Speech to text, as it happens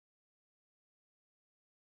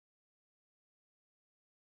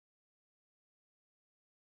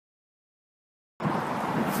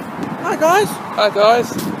guys. Hi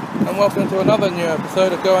guys, and welcome to another new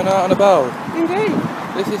episode of Going Out and About. Indeed.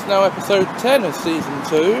 This is now episode 10 of season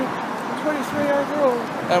 2. 23 overall.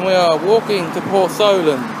 And we are walking to Port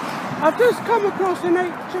Solent. I've just come across an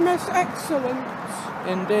HMS Excellent.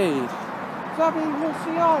 Indeed. Zabbing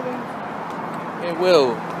Horsey Island. It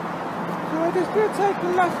will. So we're just going to take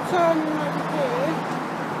a left turn over here.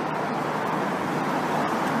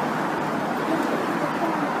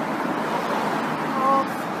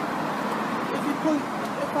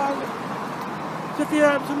 If you're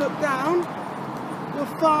able to look down, you'll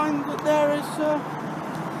find that there is this is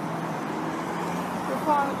a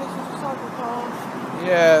cycle path.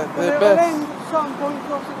 Yeah, but it'll end at some point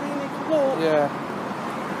because we need to walk. Yeah.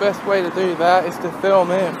 The best way to do that is to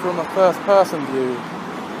film it from a first person view.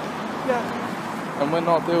 Yeah. And we're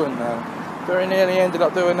not doing that. Very nearly ended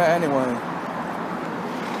up doing that anyway.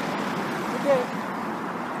 We did.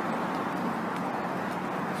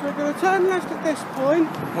 So we're going to turn left at this point.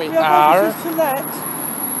 We have are. officers to let.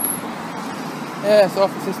 Yes,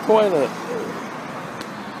 officer's toilet.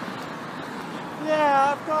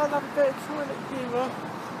 Yeah, I've got another bit of toilet humour.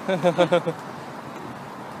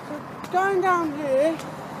 So going down here.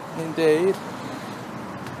 Indeed.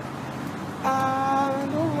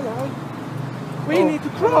 And oh hello. We need to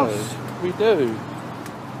cross. Hello. We do.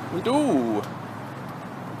 We do.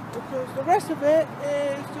 Because the rest of it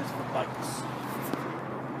is just for bikes.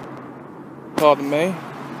 Pardon me.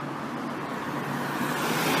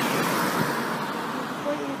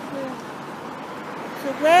 So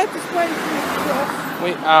we're just waiting for you to cross.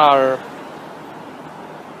 We are.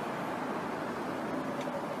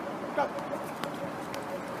 Go.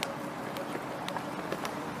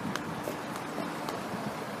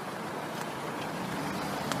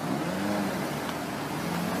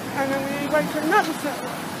 And then we wait for another set.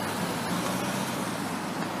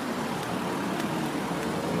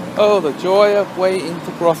 Oh, the joy of waiting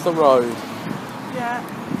to cross the road. Yeah. I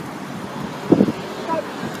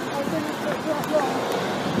think it's a bit wrong.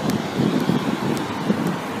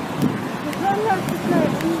 We turn left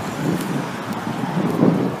again.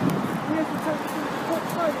 We have to take the Port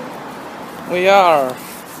Solent. We are.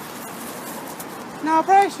 Now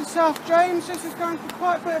brace yourself, James. This is going to be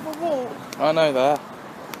quite a bit of a walk. I know that.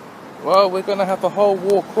 Well, we're going to have the whole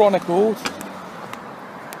walk chronicled.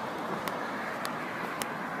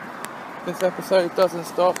 This episode doesn't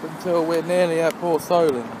stop until we're nearly at Port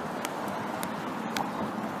Solent.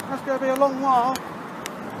 That's going to be a long while.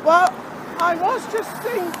 Well, I was just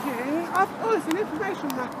thinking, there's an information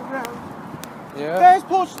map around. Yeah? There's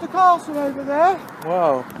Portchester Castle over there.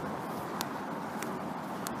 Wow.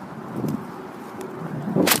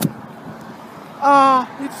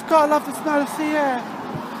 You just gotta love the smell of sea air.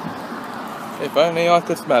 If only I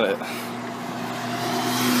could smell it.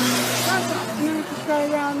 And then we just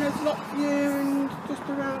go around, there's Lockview and just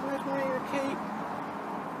around there's Marina Keep.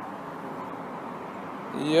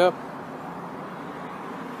 Yep.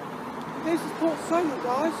 This is Port Solent,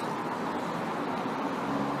 guys.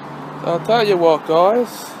 I'll tell you what,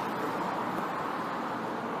 guys.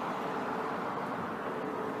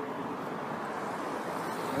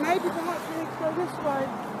 Maybe perhaps we need to go this way.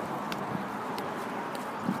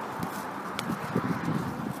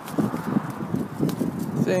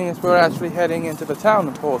 Seeing as we're actually heading into the town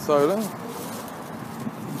of Port Solent.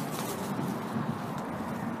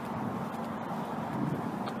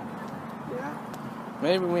 Yeah.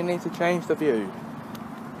 Maybe we need to change the view.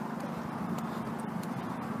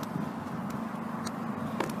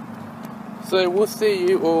 So we'll see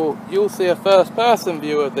you, or you'll see a first-person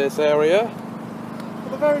view of this area For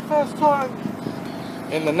the very first time.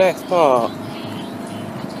 in the next part.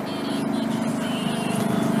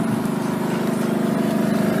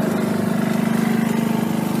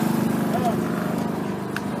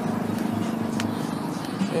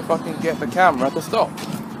 If I can get the camera to stop.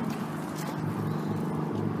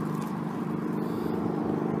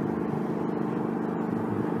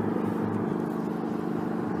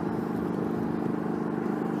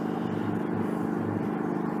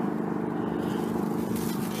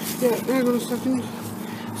 Yeah, hang on a second.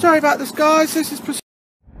 Sorry about this, guys. This is